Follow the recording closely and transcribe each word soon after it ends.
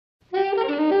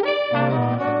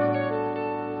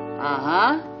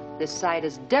Uh-huh. This side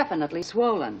is definitely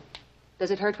swollen. Does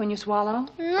it hurt when you swallow?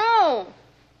 No.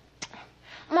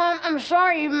 Mom, I'm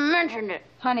sorry you even mentioned it.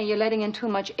 Honey, you're letting in too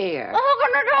much air. How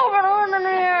can I do if it in the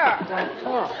air? Don't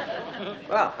talk.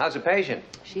 Well, how's the patient?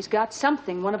 She's got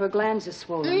something. One of her glands is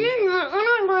swollen. Well,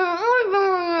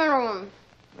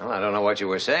 I don't know what you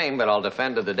were saying, but I'll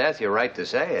defend to the death your right to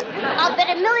say it. I'll bet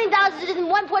 $1,000,000 it isn't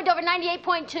 1 point over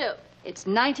 98.2. It's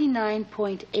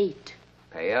 99.8.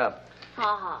 Pay up.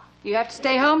 Ha-ha. You have to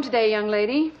stay home today, young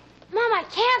lady. Mom, I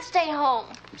can't stay home.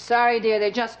 I'm sorry, dear. There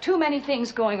are just too many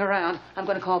things going around. I'm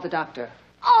going to call the doctor.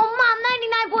 Oh, Mom,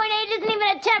 99.8 isn't even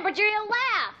a temperature. You'll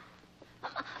laugh.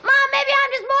 Mom, maybe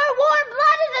I'm just more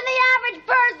warm-blooded than the average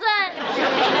person.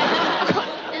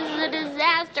 This is a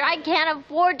disaster. I can't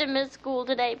afford to miss school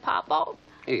today, Papa.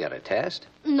 You got a test?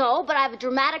 No, but I have a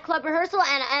dramatic club rehearsal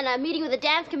and a meeting with the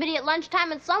dance committee at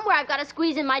lunchtime, and somewhere I've got to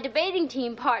squeeze in my debating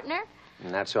team partner.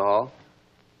 And that's all?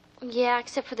 Yeah,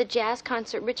 except for the jazz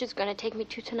concert Richard's going to take me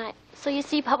to tonight. So you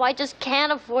see, Papa, I just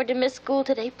can't afford to miss school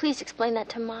today. Please explain that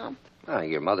to Mom. Well,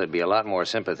 your mother'd be a lot more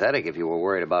sympathetic if you were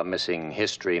worried about missing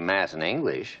history, math, and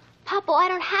English. Papa, I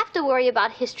don't have to worry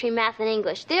about history, math, and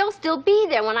English. They'll still be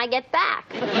there when I get back.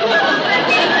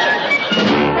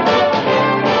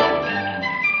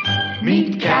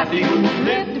 Meet Kathy, who's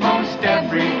lived most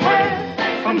everywhere,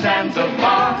 from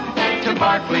Zanzibar to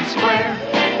Berkeley Square.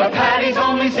 But Patty's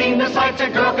only seen the sights a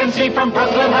girl can see from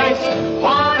Brooklyn Heights.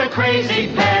 What a crazy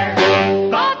pair!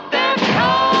 Thought they're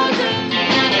cousins,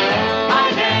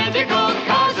 identical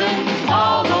cousins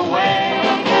all the way.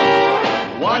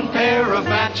 One pair of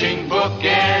matching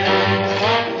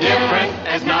bookends, different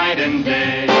as night and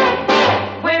day.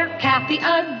 Where Kathy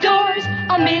adores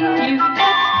a minuet,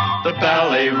 The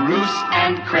ballet russe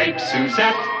and crepe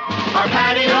Suzette. Our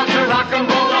Patty loves to rock and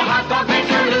roll. The hot dog makes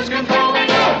her lose control.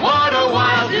 What a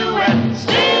wild duet.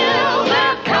 Still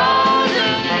they're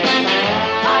cousins,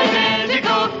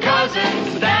 identical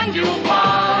cousins, and you'll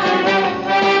find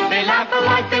they laugh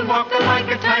alike, they walk alike,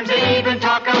 at times they even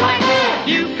talk alike.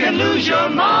 You can lose your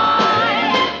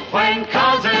mind when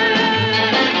cousins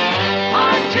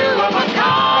are two of a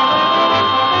kind.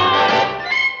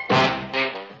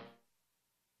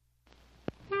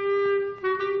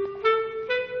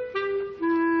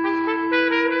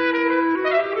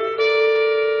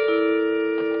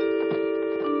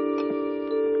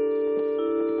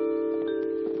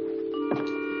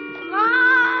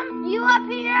 Mom, you up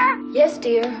here? Yes,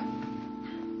 dear.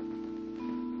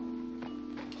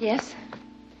 Yes?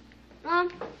 Mom,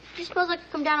 do you suppose I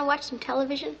could come down and watch some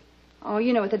television? Oh,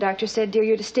 you know what the doctor said, dear.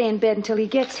 You're to stay in bed until he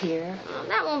gets here. Oh,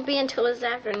 that won't be until this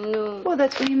afternoon. Well,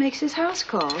 that's when he makes his house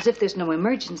calls, if there's no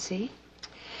emergency.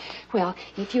 Well,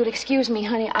 if you'll excuse me,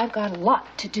 honey, I've got a lot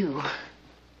to do.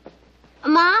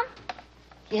 Mom,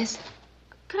 Yes?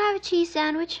 could I have a cheese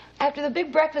sandwich? After the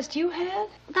big breakfast you had?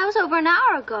 That was over an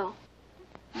hour ago.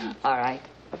 All right.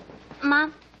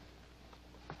 Mom,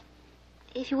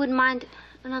 if you wouldn't mind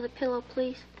another pillow,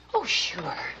 please. Oh,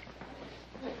 sure.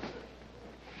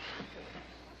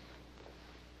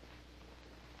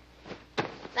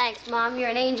 Thanks, Mom. You're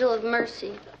an angel of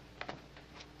mercy.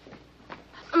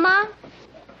 Mom,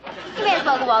 you may as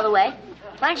well go all the way.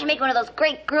 Why don't you make one of those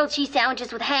great grilled cheese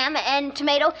sandwiches with ham and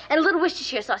tomato and a little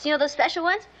Worcestershire sauce? You know those special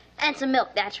ones? And some milk,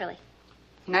 naturally.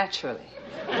 Naturally.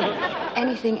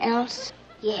 Anything else?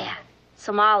 Yeah,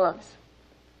 some olives.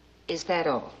 Is that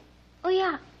all? Oh,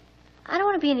 yeah. I don't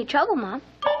want to be any trouble, Mom.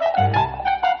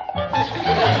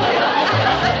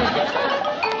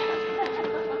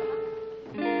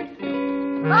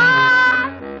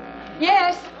 Mom!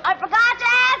 Yes? I forgot to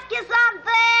ask you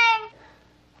something.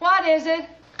 What is it?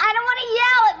 I don't want to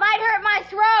yell. It might hurt my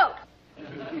throat.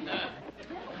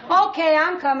 Okay,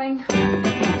 I'm coming.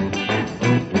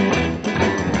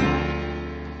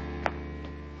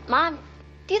 Mom,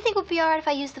 do you think it would be all right if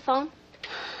I used the phone?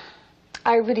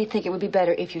 I really think it would be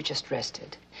better if you just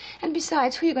rested. And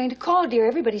besides, who are you going to call, dear?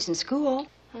 Everybody's in school.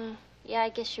 Yeah, I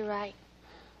guess you're right.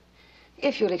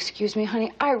 If you'll excuse me,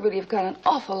 honey, I really have got an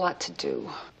awful lot to do.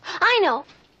 I know.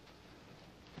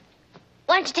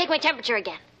 Why don't you take my temperature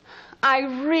again? I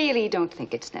really don't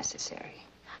think it's necessary.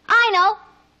 I know.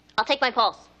 I'll take my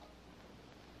pulse.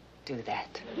 Do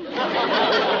that.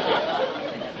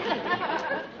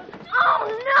 Oh,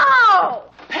 no!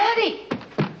 Patty!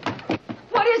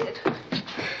 What is it?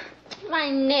 My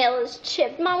nail is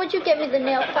chipped. Mom, would you get me the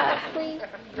nail file, please?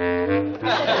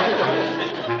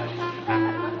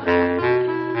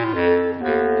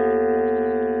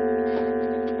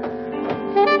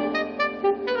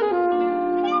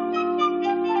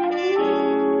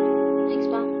 Thanks,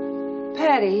 Mom.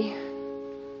 Patty,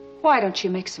 why don't you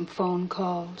make some phone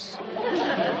calls?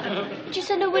 But you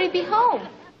said nobody'd be home.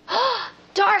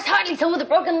 Doris Hartley's home with a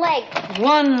broken leg.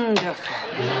 Wonderful.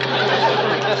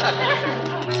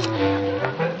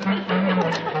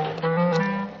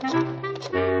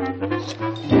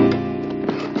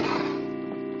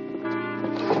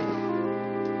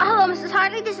 Hello, Mrs.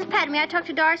 Hartley. This is Patty. May I talk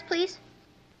to Doris, please?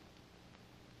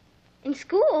 In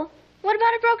school? What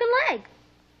about a broken leg?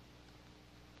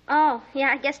 Oh,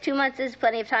 yeah, I guess 2 months is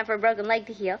plenty of time for a broken leg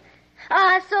to heal.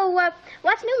 So,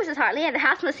 what's new, Mrs. Hartley? The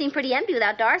house must seem pretty empty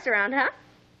without Doris around, huh?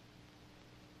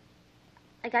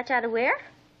 I got you out of where?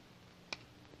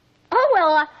 Oh,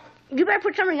 well, you better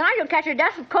put something on. You'll catch your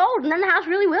death of cold, and then the house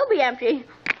really will be empty.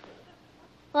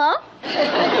 Hello?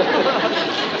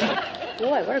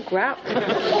 Boy, what a grouch.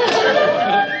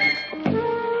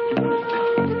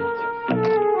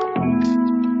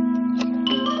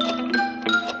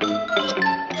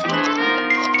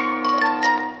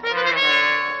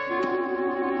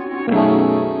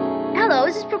 Hello,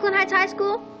 is this Brooklyn Heights High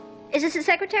School? Is this the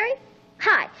secretary?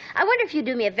 Hi. I wonder if you'd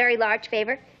do me a very large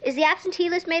favor. Is the absentee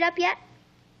list made up yet?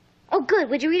 Oh, good.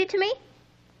 Would you read it to me?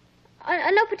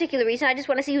 No particular reason. I just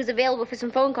want to see who's available for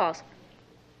some phone calls.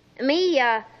 Me,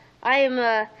 I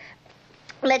am,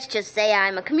 let's just say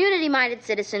I'm a community-minded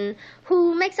citizen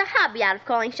who makes a hobby out of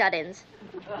calling shut-ins.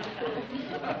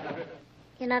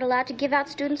 You're not allowed to give out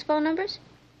students' phone numbers?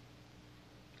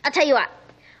 I'll tell you what.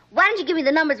 Why don't you give me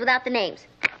the numbers without the names?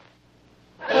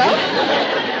 Hello?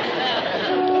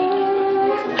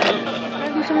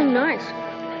 Gotta do something nice.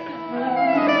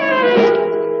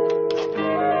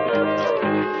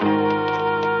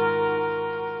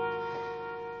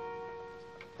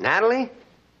 Natalie?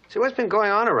 So what's been going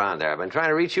on around there? I've been trying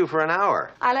to reach you for an hour.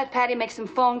 I let Patty make some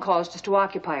phone calls just to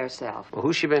occupy herself. Well,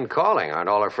 who's she been calling? Aren't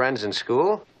all her friends in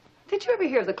school? Did you ever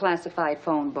hear of the classified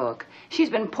phone book? She's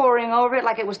been poring over it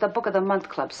like it was the Book of the Month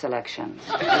Club selections.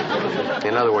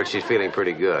 In other words, she's feeling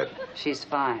pretty good. She's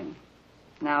fine.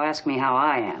 Now ask me how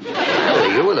I am.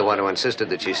 Well, you were the one who insisted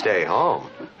that she stay home.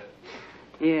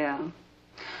 Yeah.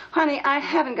 Honey, I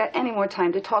haven't got any more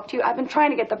time to talk to you. I've been trying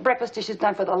to get the breakfast dishes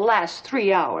done for the last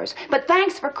 3 hours. But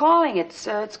thanks for calling. It's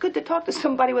good to talk to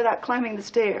somebody without climbing the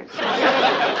stairs.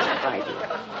 Bye,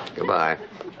 dear. Goodbye.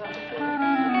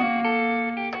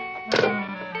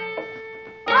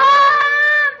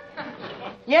 Mom!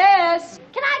 Yes?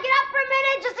 Can I get up for a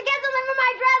minute just to get something from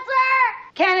my dresser?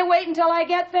 Can it wait until I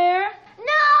get there?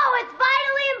 No, it's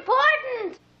vitally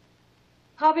important.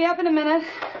 I'll be up in a minute.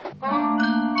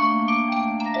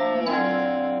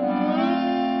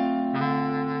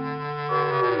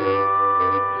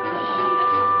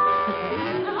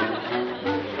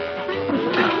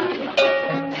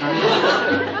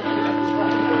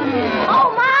 Oh,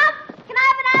 Mom! Can I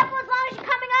have an apple as long as you're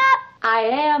coming up? I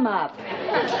am up.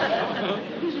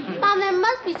 Mom, there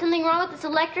must be something wrong with this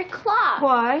electric clock.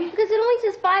 Why? Because it only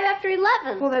says 5 after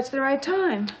 11. Well, that's the right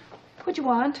time. What'd you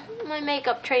want? My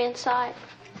makeup tray inside.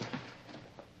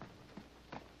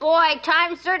 Boy,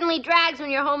 time certainly drags when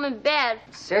you're home in bed.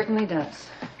 Certainly does.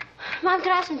 Mom,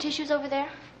 can I have some tissues over there?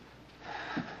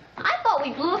 I thought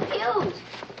we blew a fuse.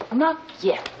 Not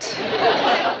yet.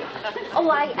 Oh,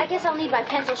 I guess I'll need my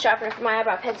pencil sharpener for my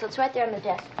eyebrow pencil. It's right there on the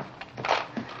desk.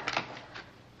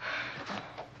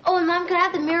 Oh, and Mom, can I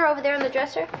have the mirror over there on the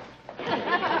dresser?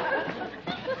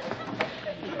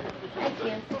 Thank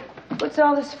you. What's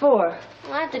all this for?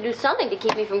 Well, I have to do something to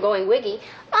keep me from going wiggy.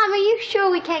 Mom, are you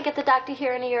sure we can't get the doctor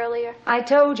here any earlier? I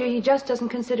told you he just doesn't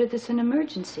consider this an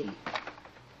emergency.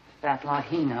 That lot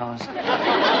he knows.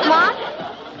 Mom?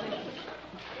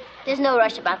 There's no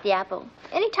rush about the apple.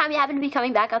 Anytime you happen to be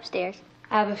coming back upstairs.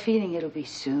 I have a feeling it'll be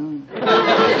soon.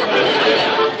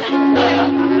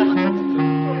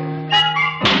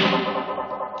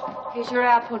 Here's your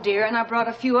apple, dear, and I brought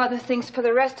a few other things for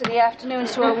the rest of the afternoon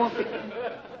so I won't be...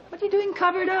 What are you doing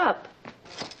covered up?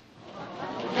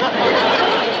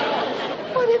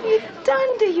 What have you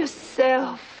done to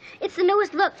yourself? It's the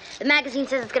newest look. The magazine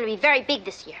says it's going to be very big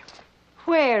this year.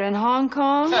 Where, in Hong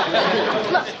Kong?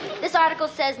 Look, this article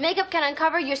says makeup can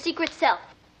uncover your secret self.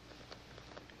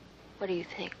 What do you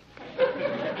think?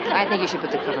 I think you should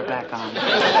put the cover back on.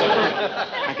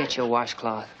 I'll get you a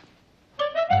washcloth.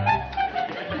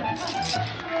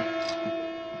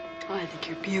 I think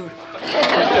you're beautiful.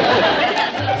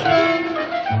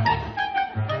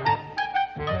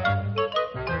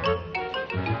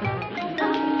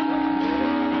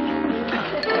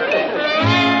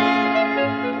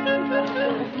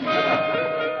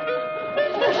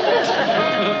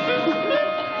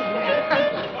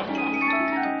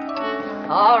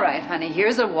 All right, honey,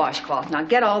 here's a washcloth. Now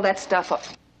get all that stuff up.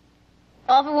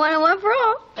 All for one and one for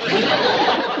all.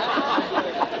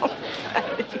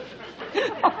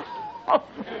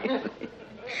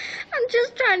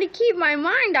 trying to keep my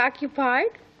mind occupied.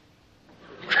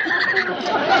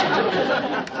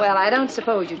 Well, I don't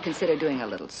suppose you'd consider doing a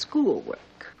little schoolwork.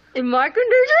 In my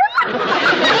condition?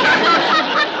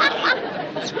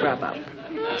 Scrub up.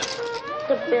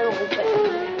 The bill.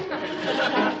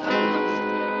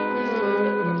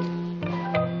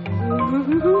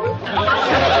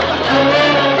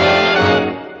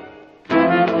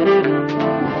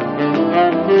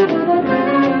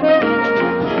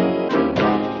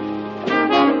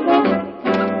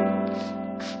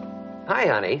 Hi,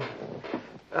 honey.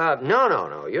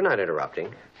 No. You're not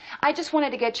interrupting. I just wanted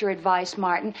to get your advice,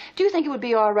 Martin. Do you think it would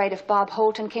be all right if Bob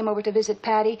Holton came over to visit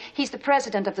Patty? He's the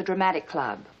president of the dramatic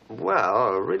club.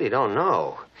 Well, I really don't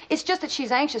know. It's just that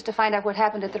she's anxious to find out what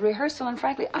happened at the rehearsal, and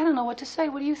frankly, I don't know what to say.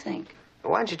 What do you think?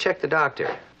 Why don't you check the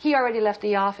doctor? He already left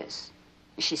the office.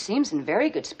 She seems in very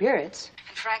good spirits.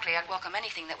 And frankly, I'd welcome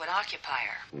anything that would occupy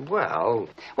her. Well,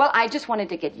 I just wanted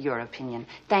to get your opinion.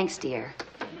 Thanks, dear.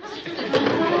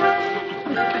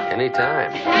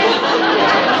 anytime.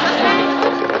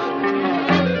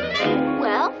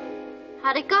 Well,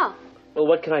 how'd it go? Well,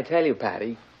 what can I tell you,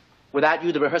 Patty? Without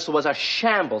you, the rehearsal was a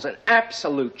shambles, an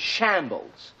absolute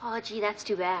shambles. Oh, gee, that's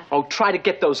too bad. Oh, try to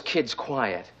get those kids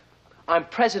quiet. I'm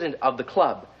president of the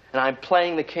club, and I'm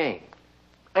playing the king.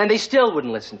 And they still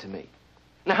wouldn't listen to me.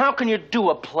 Now, how can you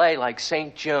do a play like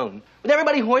St. Joan with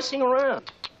everybody horsing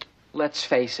around? Let's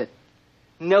face it,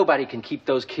 nobody can keep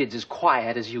those kids as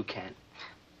quiet as you can.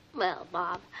 Well,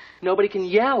 Bob. Nobody can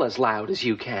yell as loud as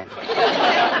you can.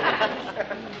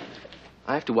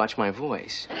 I have to watch my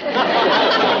voice.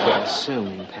 Well,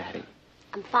 soon, Patty.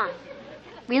 I'm fine.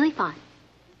 Really fine.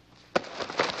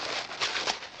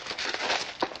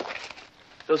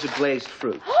 Those are glazed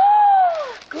fruit.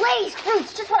 Glazed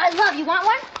fruits, just what I love. You want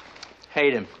one?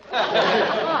 Hate him.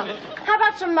 How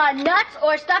about some nuts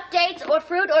or stuffed dates or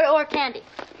fruit or candy?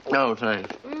 No,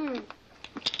 thanks.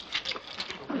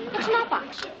 What's in that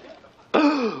box?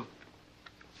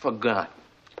 Forgot.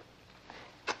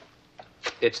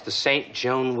 It's the St.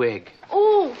 Joan wig.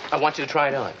 Ooh. I want you to try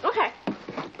it on. Okay.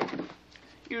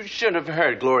 You should have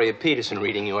heard Gloria Peterson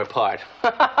reading your part.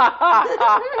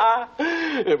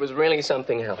 It was really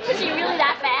something else. Is he really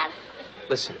that bad?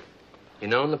 Listen, you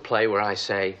know in the play where I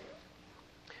say,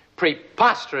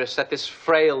 preposterous that this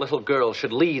frail little girl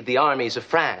should lead the armies of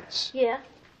France. Yeah.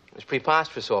 It's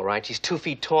preposterous, all right. She's 2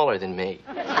 feet taller than me.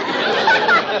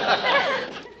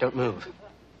 Don't move.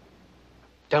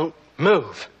 Don't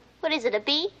move. What is it, a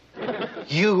bee?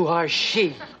 You are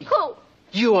she. Who?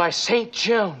 You are St.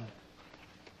 Joan.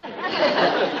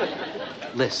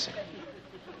 Listen,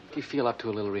 do you feel up to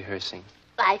a little rehearsing?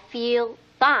 I feel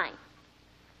fine.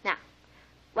 Now,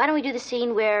 why don't we do the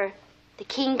scene where the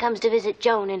king comes to visit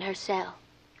Joan in her cell?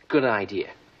 Good idea.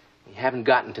 We haven't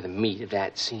gotten to the meat of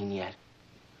that scene yet.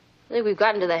 I think we've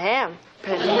gotten to the ham.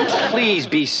 Please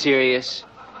be serious.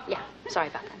 Yeah, sorry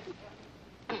about that.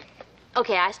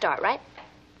 Okay, I start, right?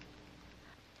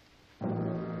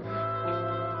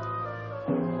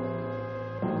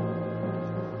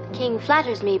 The king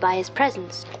flatters me by his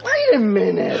presence. Wait a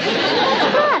minute. What's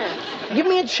the matter? Give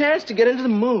me a chance to get into the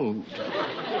mood.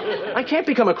 I can't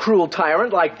become a cruel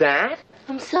tyrant like that.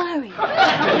 I'm sorry.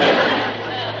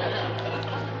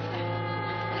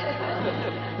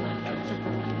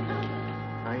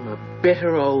 I'm a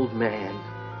bitter old man.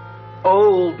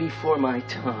 Old before my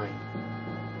time.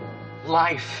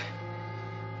 Life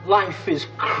is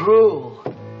cruel.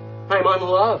 I'm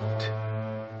unloved,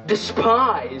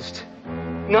 despised,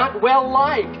 not well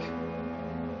liked.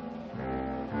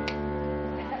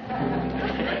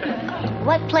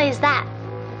 What play is that?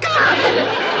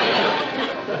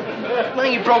 Well,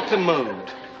 you broke the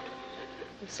mood.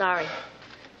 I'm sorry.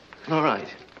 All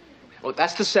right. Well,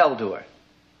 that's the cell door.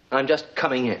 I'm just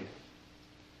coming in.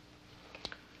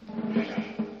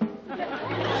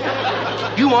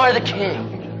 You are the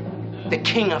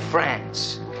king of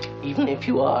France, even if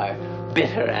you are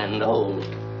bitter and old,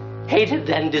 hated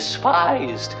and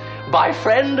despised by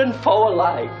friend and foe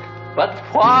alike. But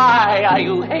why are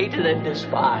you hated and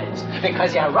despised?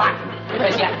 Because you're rotten,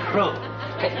 because you're cruel,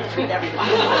 because you treat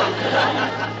everybody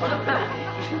for the better.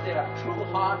 You shoot their true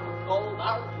heart of gold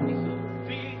out of the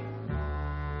feet.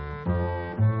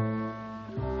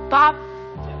 Bob?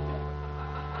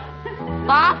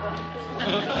 Bob?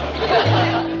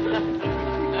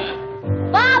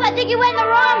 Bob, I think you went in the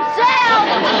wrong cell!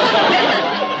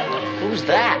 Who's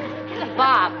that?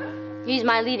 Bob. He's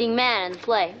my leading man in the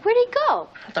play. Where'd he go?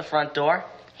 At the front door.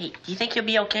 Hey, do you think you'll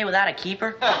be okay without a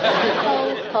keeper?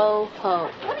 Ho, ho, ho.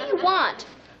 What do you want?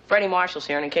 Freddie Marshall's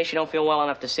here, and in case you don't feel well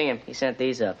enough to see him, he sent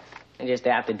these up. They're just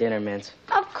after dinner mints.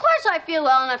 Of course I feel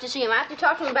well enough to see him. I have to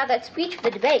talk to him about that speech for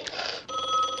the debate.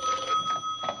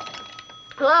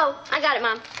 Hello? I got it,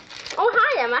 Mom. Oh,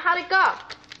 hi, Emma. How'd it go?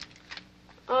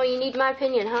 Oh, you need my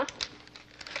opinion, huh?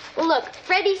 Well, look,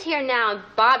 Freddie's here now, and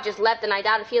Bob just left, and I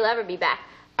doubt if he'll ever be back.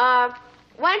 Why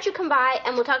don't you come by,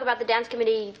 and we'll talk about the dance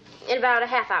committee in about a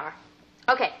half hour.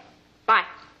 Okay, bye.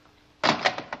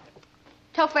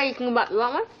 Tell Freddie you can come back. You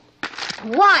want one?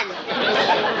 One!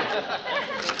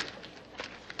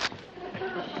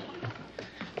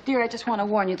 Dear, I just want to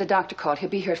warn you, the doctor called. He'll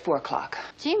be here at 4 o'clock.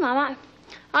 Gee, Mama,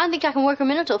 I don't think I can work a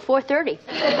minute till 4:30.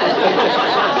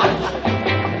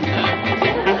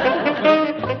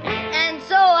 And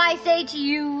so I say to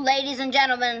you, ladies and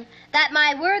gentlemen, that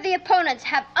my worthy opponents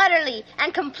have utterly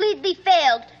and completely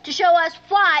failed to show us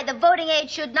why the voting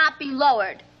age should not be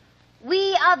lowered.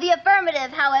 We of the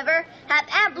affirmative, however, have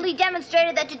amply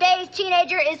demonstrated that today's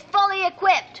teenager is fully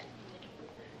equipped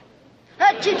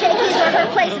to take his or her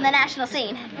place in the national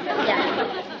scene.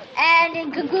 Yeah. And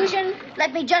in conclusion,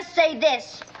 let me just say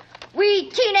this.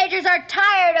 We teenagers are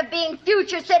tired of being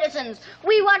future citizens.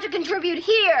 We want to contribute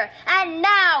here and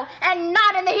now and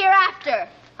not in the hereafter.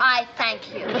 I thank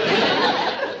you.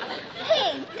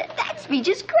 Hey, that speech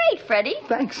is great, Freddie.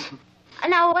 Thanks.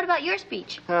 Now, what about your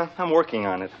speech? I'm working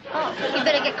on it. Oh, you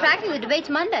better get cracking. The debate's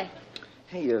Monday.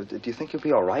 Hey, do you think you'll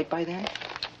be all right by then?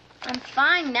 I'm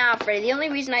fine now, Freddie. The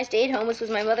only reason I stayed home was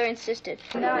because my mother insisted.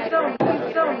 Nice. So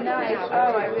nice.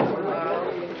 Oh, I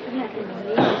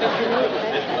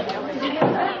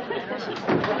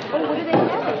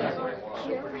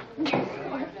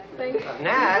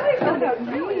Nat?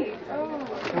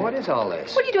 What is all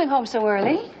this? What are you doing home so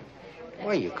early?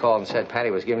 Well, you called and said Patty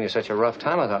was giving you such a rough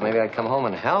time. I thought maybe I'd come home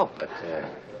and help, but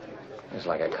it's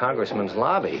like a congressman's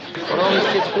lobby. What are all these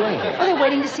kids doing here? Oh, they're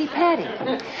waiting to see Patty.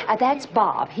 That's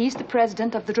Bob. He's the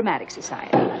president of the Dramatic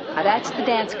Society. That's the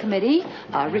dance committee.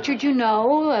 Richard, you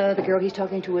know. The girl he's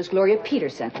talking to is Gloria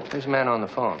Peterson. Who's the man on the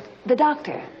phone? The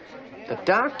doctor. The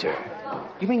doctor?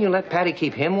 You mean you let Patty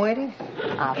keep him waiting?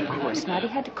 Of course not. He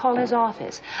had to call his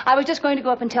office. I was just going to go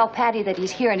up and tell Patty that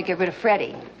he's here and to get rid of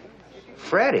Freddie.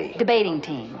 Freddie? Debating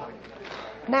team.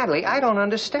 Natalie, I don't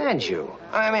understand you.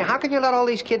 I mean, how can you let all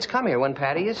these kids come here when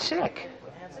Patty is sick?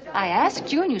 I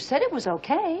asked you and you said it was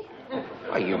okay.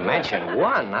 Well, you mentioned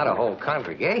one, not a whole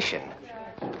congregation.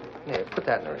 Here, put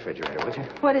that in the refrigerator, would you?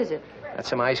 What is it? That's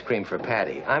some ice cream for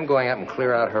Patty. I'm going up and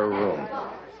clear out her room.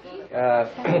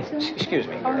 Excuse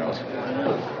me, girls.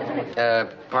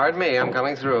 Pardon me, I'm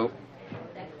coming through.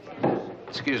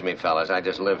 Excuse me, fellas, I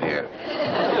just live here.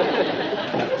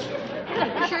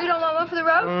 You sure you don't want one for the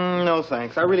road? No,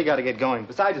 thanks. I really got to get going.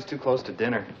 Besides, it's too close to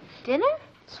dinner. Dinner?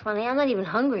 It's funny, I'm not even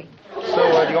hungry. So, do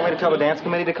you want me to tell the dance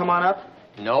committee to come on up?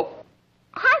 Nope.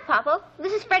 Hi, Papa.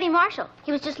 This is Freddie Marshall.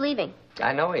 He was just leaving.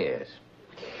 I know he is.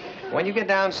 When you get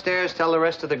downstairs, tell the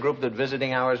rest of the group that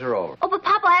visiting hours are over. Oh, but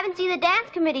Papa, I haven't seen the dance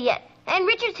committee yet. And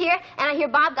Richard's here, and I hear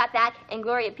Bob got back, and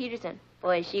Gloria Peterson.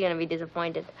 Boy, is she gonna be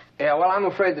disappointed. Yeah, well, I'm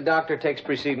afraid the doctor takes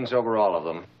precedence over all of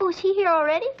them. Oh, is he here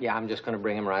already? Yeah, I'm just going to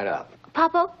bring him right up.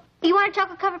 Papa, you want a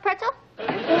chocolate-covered pretzel?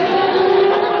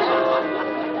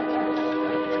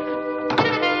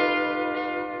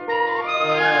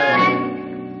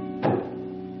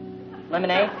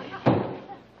 Lemonade?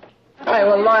 Are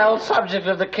you a loyal subject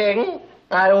of the king?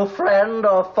 Are you friend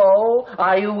or foe?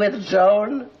 Are you with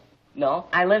Joan? No,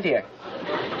 I live here.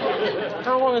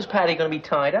 How long is Patty going to be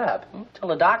tied up? Till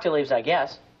the doctor leaves, I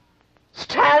guess.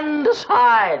 Stand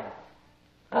aside.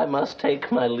 I must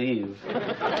take my leave.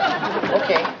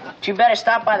 Okay. But you better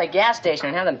stop by the gas station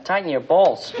and have them tighten your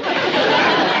bolts.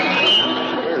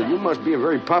 Well, you must be a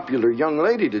very popular young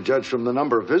lady to judge from the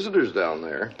number of visitors down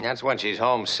there. That's when she's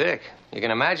homesick. You can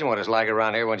imagine what it's like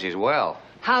around here when she's well.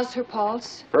 How's her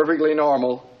pulse? Perfectly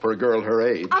normal for a girl her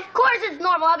age. Of course it's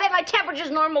normal. I bet my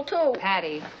temperature's normal, too.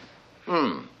 Patty.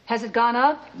 Has it gone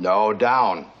up? No,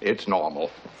 down. It's normal.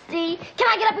 See? Can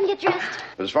I get up and get dressed?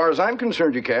 As far as I'm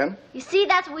concerned, you can. You see,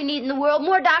 that's what we need in the world.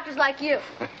 More doctors like you.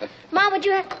 Mom, would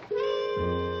you have...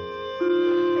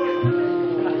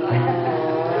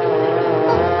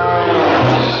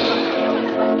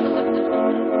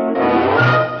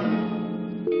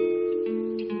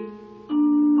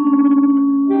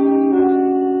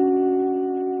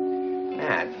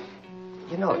 Nat,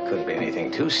 you know it couldn't be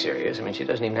anything too serious. I mean, she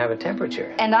doesn't even have a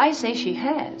temperature. And I say she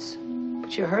has.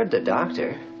 But you heard the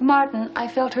doctor. Martin, I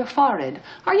felt her forehead.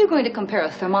 Are you going to compare a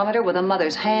thermometer with a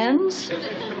mother's hands?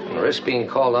 Risk being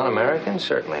called un-American?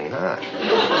 Certainly not.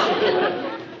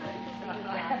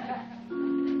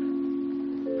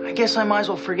 I guess I might as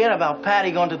well forget about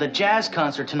Patty going to the jazz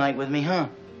concert tonight with me, huh?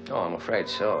 Oh, I'm afraid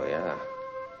so, yeah.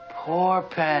 Poor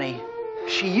Patty.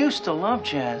 She used to love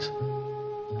jazz.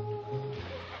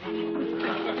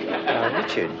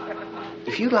 Richard,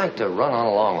 If you'd like to run on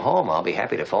along home, I'll be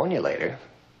happy to phone you later.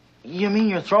 You mean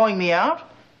you're throwing me out?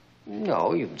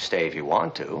 No, you can stay if you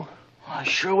want to. I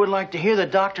sure would like to hear the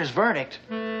doctor's verdict.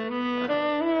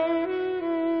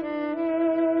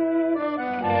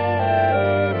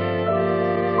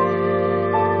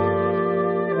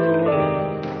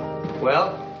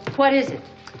 Well? What is it?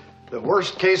 The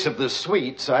worst case of the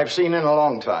sweets I've seen in a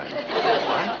long time.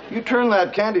 You turn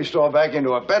that candy store back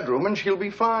into a bedroom and she'll be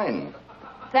fine.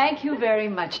 Thank you very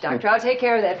much, Doctor. I'll take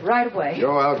care of that right away.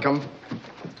 You're welcome.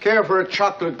 Care for a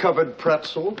chocolate-covered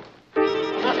pretzel?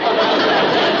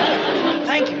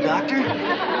 Thank you, Doctor.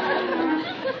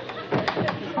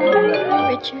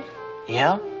 Richard,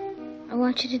 Yeah? I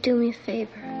want you to do me a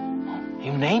favor.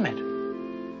 You name it.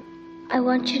 I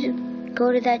want you to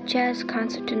go to that jazz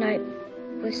concert tonight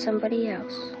with somebody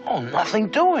else. Oh, nothing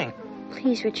doing.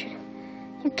 Please, Richard.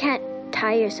 You can't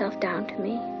tie yourself down to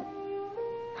me.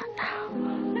 Not now.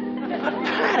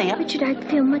 Patty, Richard, I'd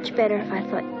feel much better if I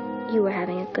thought you were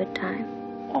having a good time.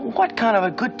 what kind of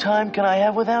a good time can I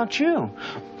have without you?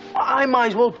 I might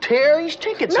as well tear these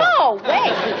tickets up. No,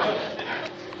 wait.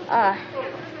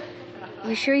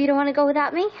 You sure you don't want to go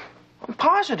without me? I'm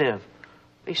positive.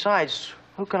 Besides,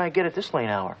 who can I get at this late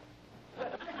hour?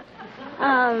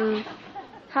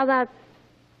 How about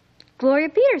Gloria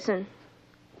Peterson?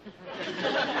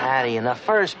 Patty, in the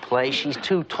first place, she's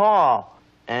too tall.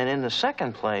 And in the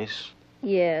second place,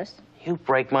 Yes. you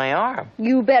break my arm.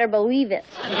 You better believe it.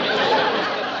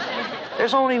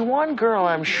 There's only one girl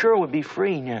I'm sure would be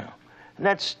free now. And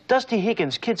that's Dusty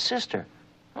Higgins' kid sister.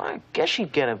 I guess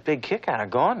she'd get a big kick out of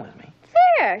going with me.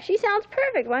 There, she sounds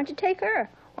perfect. Why don't you take her?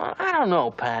 Well, I don't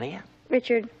know, Patty.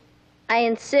 Richard, I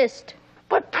insist.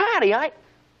 But, Patty,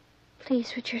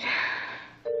 Please, Richard.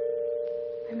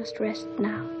 I must rest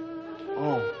now.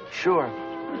 Oh, sure.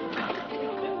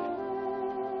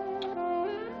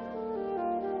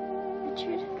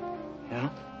 Richard, Yeah?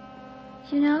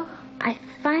 you know, I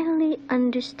finally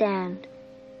understand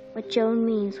what Joan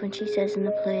means when she says in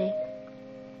the play,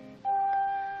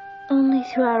 only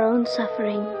through our own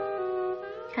suffering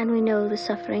can we know the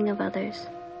suffering of others.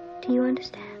 Do you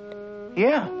understand?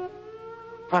 Yeah.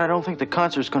 But I don't think the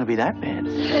concert's going to be that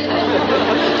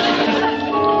bad.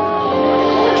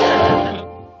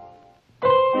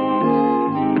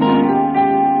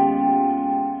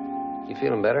 You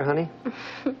feeling better, honey?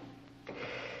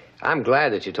 I'm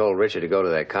glad that you told Richard to go to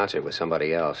that concert with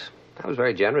somebody else. That was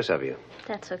very generous of you.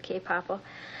 That's okay, Papa.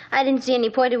 I didn't see any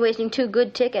point in wasting 2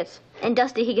 good tickets. And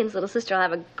Dusty Higgins' little sister will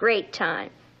have a great time.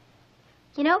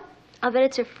 You know, I'll bet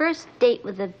it's her first date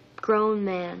with a grown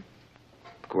man.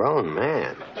 Grown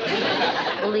man?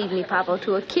 Believe me, Papa,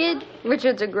 to a kid,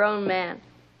 Richard's a grown man.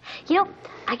 You know,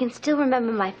 I can still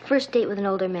remember my first date with an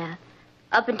older man.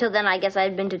 Up until then, I guess I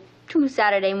had been to 2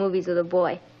 Saturday movies with a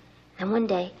boy. And one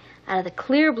day, out of the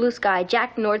clear blue sky,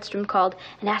 Jack Nordstrom called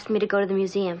and asked me to go to the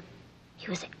museum. He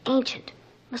was ancient.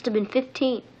 Must have been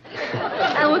 15.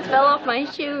 I almost fell off my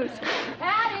shoes.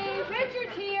 Patty,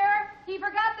 Richard's here. He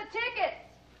forgot the tickets.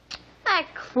 That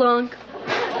clunk.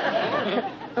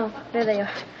 Oh, there they are.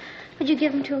 Would you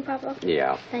give them to him, Papa?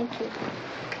 Yeah. Thank you.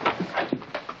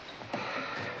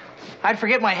 I'd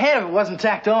forget my head if it wasn't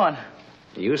tacked on.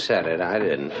 You said it, I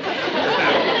didn't.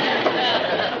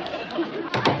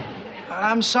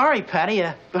 I'm sorry, Patty,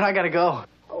 but I gotta go.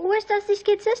 Where's Dusty's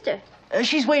kid sister?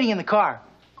 She's waiting in the car.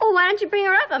 Oh, why don't you bring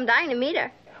her up? I'm dying to meet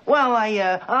her. Well,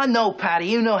 I know, Patty.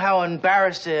 You know how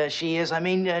embarrassed she is. I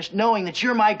mean, knowing that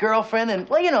you're my girlfriend, and,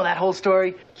 well, you know that whole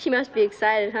story. She must be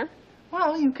excited, huh?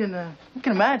 Well, you can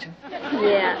imagine.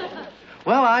 Yeah.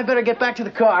 Well, I better get back to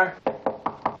the car.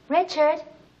 Richard?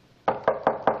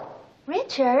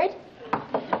 Richard?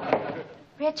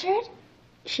 Richard?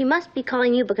 She must be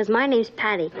calling you because my name's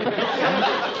Patty.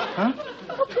 Huh?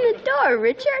 Open the door,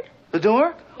 Richard. The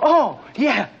door? Oh,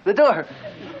 yeah, the door.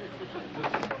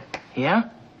 Yeah?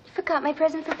 You forgot my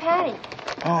present for Patty.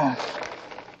 Oh.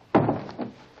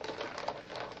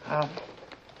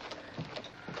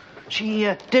 She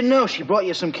didn't know she brought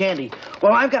you some candy.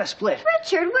 Well, I've got a split.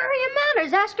 Richard, where are your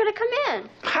manners? Ask her to come in.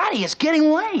 Patty, it's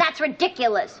getting late. That's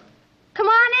ridiculous. Come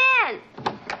on in.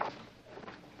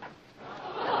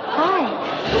 Hi.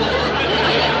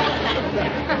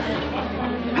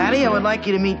 Patty, I would like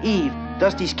you to meet Eve,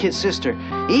 Dusty's kid sister.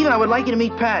 Eve, I would like you to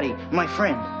meet Patty, my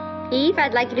friend. Eve,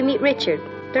 I'd like you to meet Richard,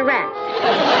 the rat.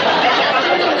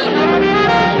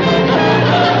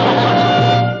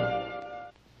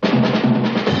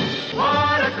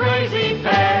 What a crazy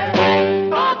pair,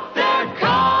 but they're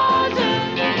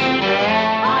cousins,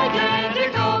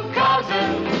 identical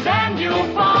cousins, and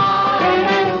you'll find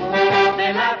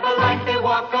they laugh alike, they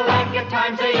walk alike, at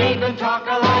times they even talk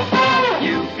alike.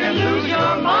 You can lose your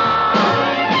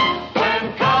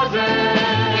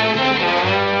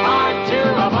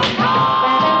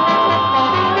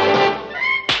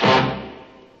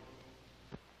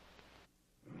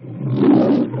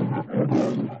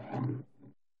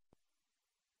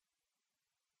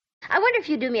if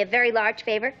you'd do me a very large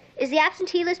favor. Is the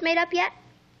absentee list made up yet?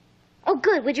 Oh,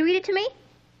 good. Would you read it to me?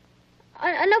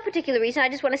 No particular reason. I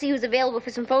just want to see who's available for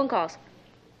some phone calls.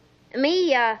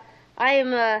 Me,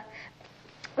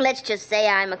 let's just say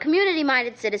I'm a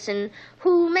community-minded citizen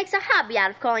who makes a hobby out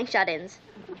of calling shut-ins.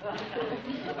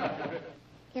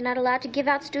 You're not allowed to give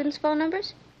out students' phone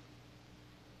numbers?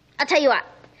 I'll tell you what.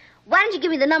 Why don't you give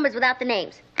me the numbers without the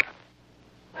names?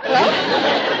 Hello?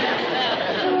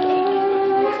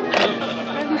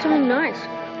 Gotta do something nice.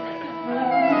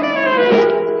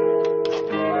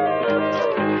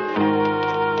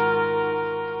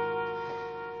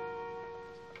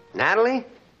 Natalie?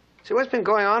 See, what's been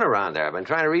going on around there? I've been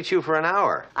trying to reach you for an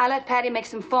hour. I let Patty make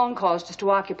some phone calls just to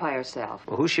occupy herself.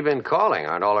 Well, who's she been calling?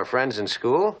 Aren't all her friends in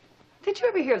school? Did you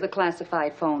ever hear of the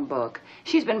classified phone book?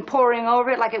 She's been poring over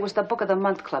it like it was the Book of the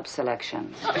Month Club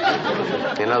selections.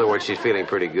 In other words, she's feeling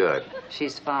pretty good.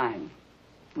 She's fine.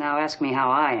 Now ask me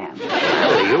how I am.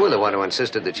 Well, you were the one who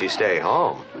insisted that she stay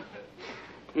home.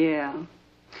 Yeah.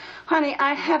 Honey,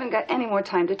 I haven't got any more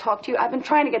time to talk to you. I've been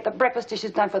trying to get the breakfast dishes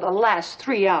done for the last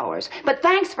 3 hours. But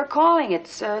thanks for calling.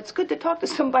 It's good to talk to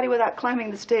somebody without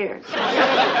climbing the stairs.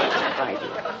 Bye,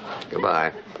 dear.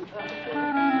 Goodbye.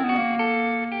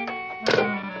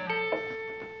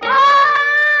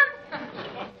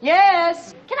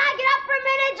 Yes? Can I get up for a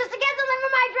minute just to get something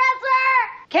from my dresser?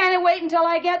 Can it wait until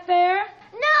I get there?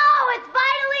 No, it's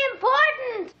vitally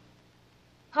important.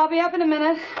 I'll be up in a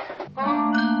minute.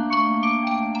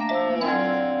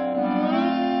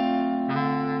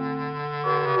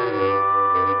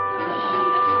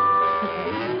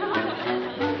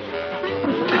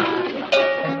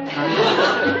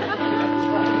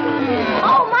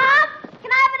 Oh, Mom,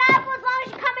 can I have an apple as long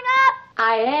as you're coming up?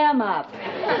 I am up.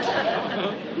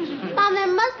 Mom, there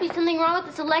must be something wrong with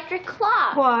this electric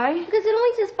clock. Why? Because it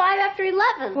only says 5 after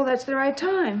 11. Well, that's the right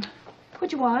time.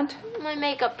 What'd you want? My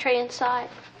makeup tray inside.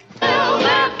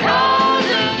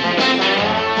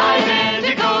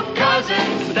 Identical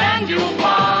cousins, then you'll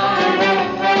find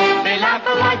they laugh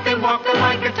alike, they walk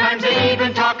alike, at times they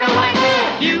even talk alike.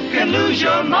 You can lose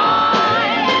your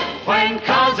mind when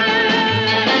cousins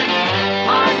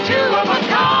are two of a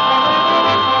kind.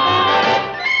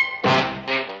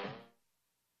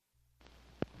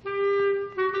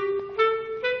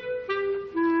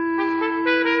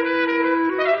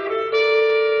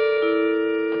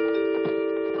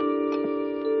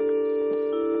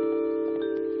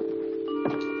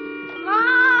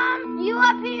 Mom, you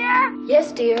up here?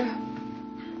 Yes, dear.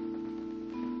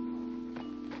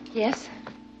 Yes?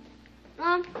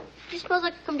 Mom, do you suppose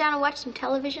I could come down and watch some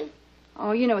television?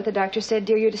 Oh, you know what the doctor said,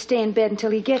 dear. You're to stay in bed until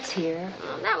he gets here.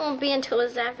 Oh, that won't be until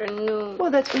this afternoon.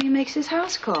 Well, that's when he makes his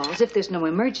house calls, if there's no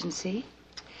emergency.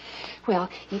 Well,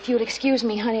 if you'll excuse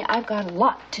me, honey, I've got a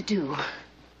lot to do.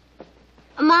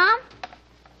 Mom,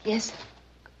 Yes?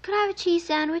 could I have a cheese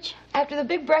sandwich? After the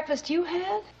big breakfast you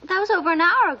had? That was over an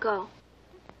hour ago.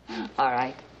 All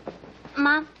right.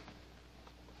 Mom,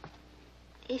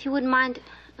 if you wouldn't mind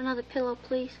another pillow,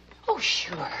 please. Oh,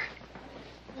 sure.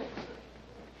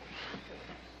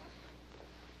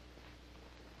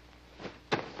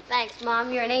 Thanks,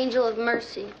 Mom. You're an angel of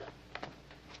mercy.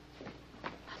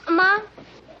 Mom,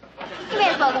 you may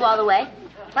as well go all the way.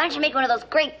 Why don't you make one of those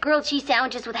great grilled cheese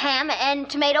sandwiches with ham and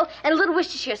tomato and a little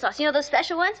Worcestershire sauce? You know those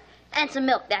special ones? And some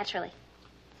milk, naturally.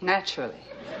 Naturally.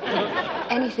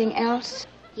 Anything else?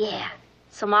 Yeah,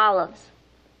 some olives.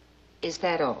 Is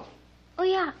that all? Oh,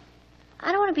 yeah.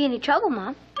 I don't want to be any trouble,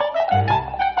 Mom.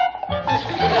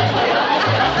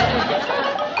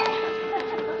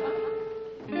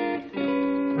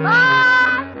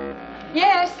 Mom!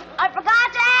 Yes? I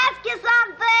forgot to ask you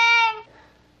something.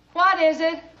 What is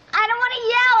it? I don't want to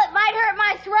yell. It might hurt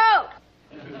my throat.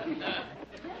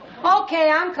 Okay,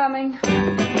 I'm coming.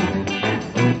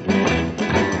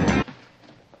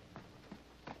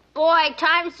 Boy,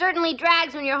 time certainly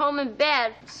drags when you're home in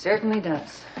bed. Certainly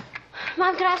does.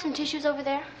 Mom, can I have some tissues over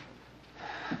there?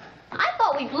 I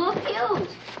thought we blew a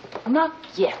fuse. Not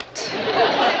yet.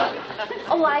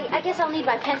 Oh, I guess I'll need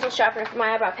my pencil sharpener for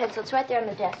my eyebrow pencil. It's right there on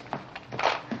the desk.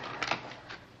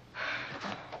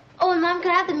 Oh, and Mom,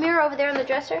 can I have the mirror over there on the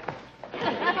dresser?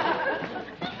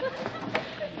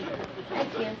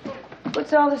 Thank you.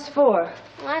 What's all this for?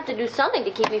 Well, I have to do something to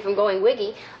keep me from going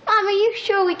wiggy. Mom, are you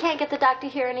sure we can't get the doctor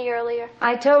here any earlier?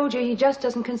 I told you he just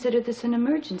doesn't consider this an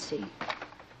emergency.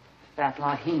 That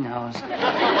lot he knows.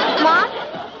 Mom?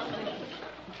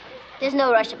 There's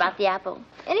no rush about the apple.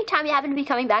 Anytime you happen to be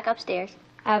coming back upstairs.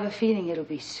 I have a feeling it'll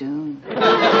be soon.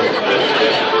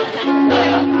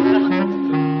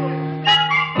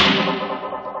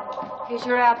 Here's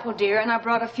your apple, dear, and I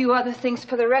brought a few other things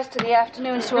for the rest of the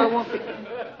afternoon so I won't be...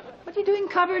 What What are you doing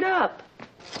covered up?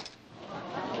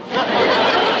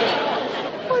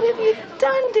 What have you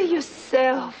done to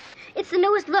yourself? It's the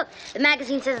newest look. The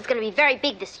magazine says it's going to be very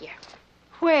big this year.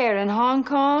 Where, in Hong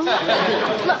Kong?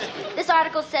 Look, this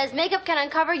article says makeup can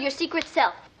uncover your secret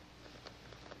self.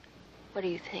 What do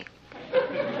you think?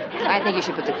 I think you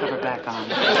should put the cover back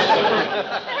on.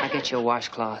 I'll get you a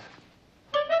washcloth.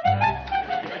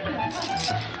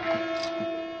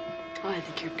 I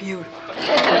think you're beautiful.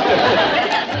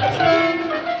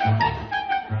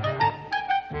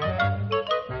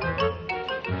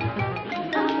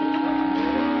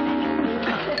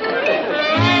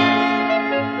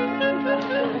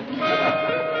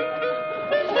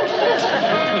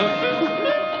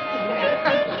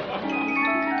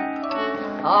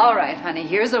 All right, honey,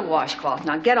 here's a washcloth.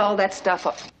 Now get all that stuff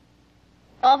up.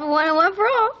 All for one and one for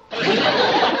all.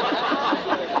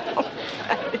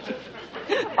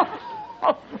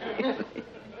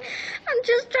 I'm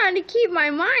just trying to keep my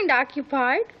mind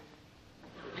occupied.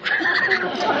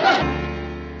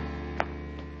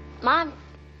 Mom,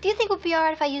 do you think it would be all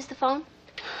right if I use the phone?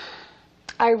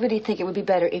 I really think it would be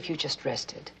better if you just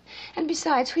rested. And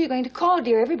besides, who are you going to call,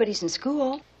 dear? Everybody's in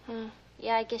school.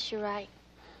 Yeah, I guess you're right.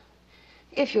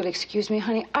 If you'll excuse me,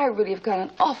 honey, I really have got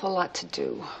an awful lot to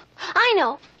do. I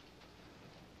know.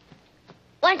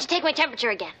 Why don't you take my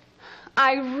temperature again?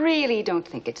 I really don't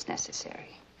think it's necessary.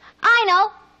 I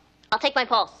know. I'll take my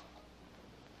pulse.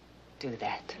 Do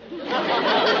that.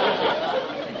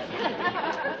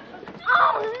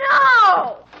 Oh,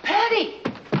 no! Patty!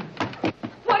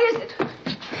 What is it?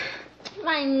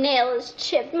 My nail is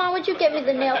chipped. Mom, would you get me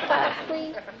the nail file,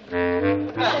 please?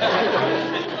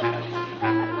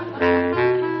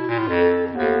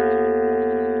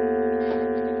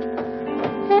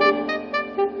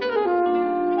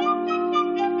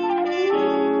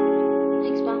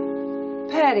 Thanks, Mom.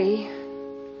 Patty,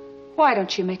 why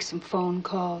don't you make some phone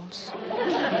calls?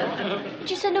 But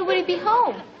you said nobody'd be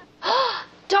home.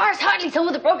 Doris Hartley's home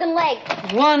with a broken leg.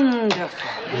 Wonderful.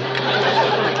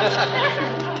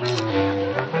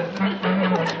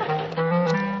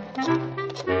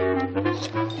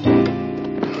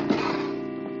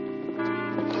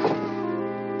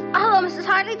 Hello, Mrs.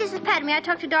 Hartley. This is Patty. May I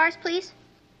talk to Doris, please?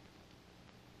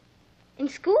 In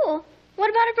school? What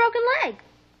about a broken leg?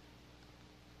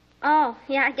 Oh,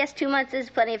 yeah, I guess 2 months is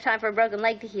plenty of time for a broken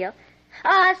leg to heal.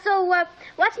 So,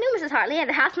 what's new, Mrs. Hartley?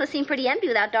 The house must seem pretty empty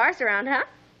without Doris around, huh?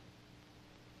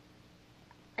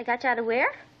 I got you out of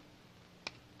where?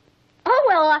 Oh,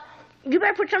 well, you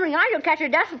better put something on. You'll catch your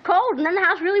death of cold, and then the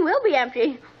house really will be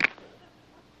empty.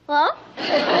 Hello?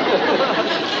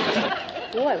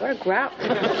 Boy, what a grout.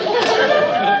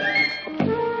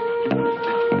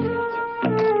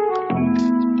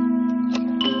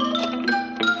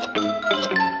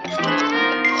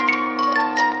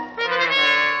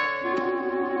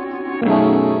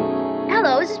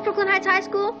 Hello, is this Brooklyn Heights High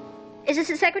School? Is this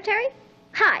the secretary?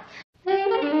 Hi.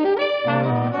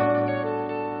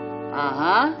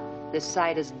 Uh-huh. This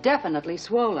side is definitely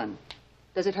swollen.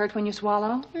 Does it hurt when you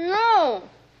swallow? No.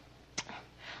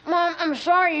 Mom, I'm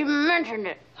sorry you even mentioned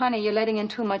it. Honey, you're letting in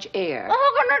too much air.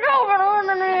 How can I tell if I'm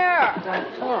in the air?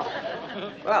 Don't talk.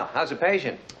 Well, how's the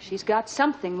patient? She's got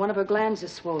something. One of her glands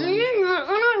is swollen.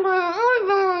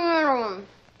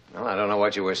 Well, I don't know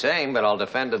what you were saying, but I'll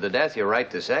defend to the death your right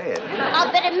to say it.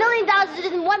 I'll bet $1,000,000 it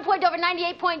isn't 1 point over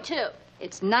 98.2.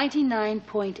 It's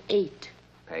 99.8.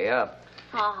 Pay up.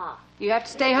 Ha. You have to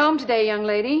stay home today, young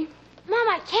lady. Mom,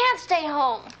 I can't stay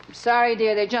home. I'm sorry,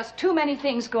 dear. There are just too many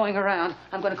things going around.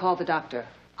 I'm going to call the doctor.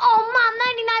 Oh, Mom,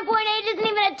 99.8 isn't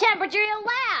even a temperature. You'll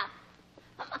laugh.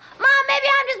 Mom, maybe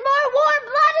I'm just more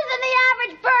warm-blooded than the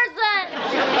average person.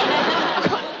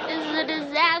 This is a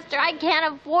disaster. I can't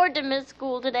afford to miss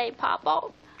school today,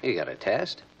 Papa. You got a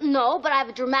test? No, but I have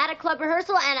a dramatic club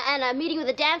rehearsal and a meeting with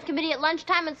the dance committee at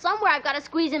lunchtime, and somewhere I've got to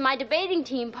squeeze in my debating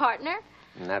team partner.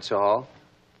 And that's all?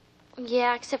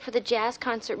 Yeah, except for the jazz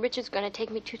concert Richard's going to take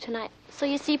me to tonight. So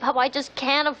you see, Papa, I just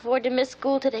can't afford to miss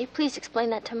school today. Please explain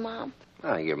that to Mom.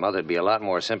 Oh, your mother'd be a lot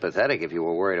more sympathetic if you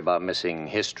were worried about missing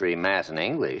history, math, and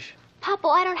English. Papa,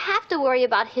 I don't have to worry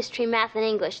about history, math, and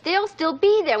English. They'll still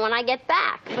be there when I get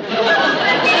back.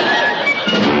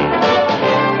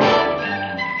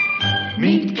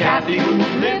 Meet Kathy, who's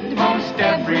lived most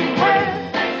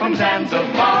everywhere, from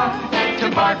Zanzibar to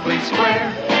Berkeley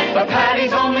Square. But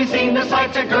Patty's only seen the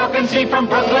sights a girl can see from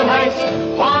Brooklyn Heights.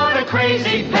 What a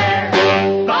crazy pair.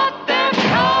 Thought them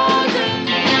cousins,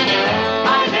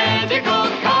 identical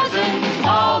cousins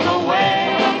all the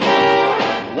way.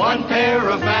 One pair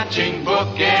of matching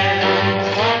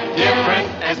bookends, different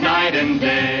as night and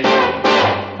day.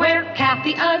 Where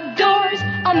Kathy adores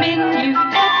a minuet,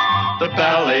 the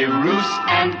ballet russe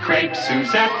and crepe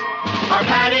Suzette. Our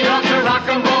Patty loves to rock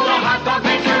and roll, the hot dog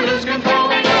makes her lose control.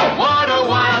 What a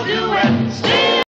wild duet!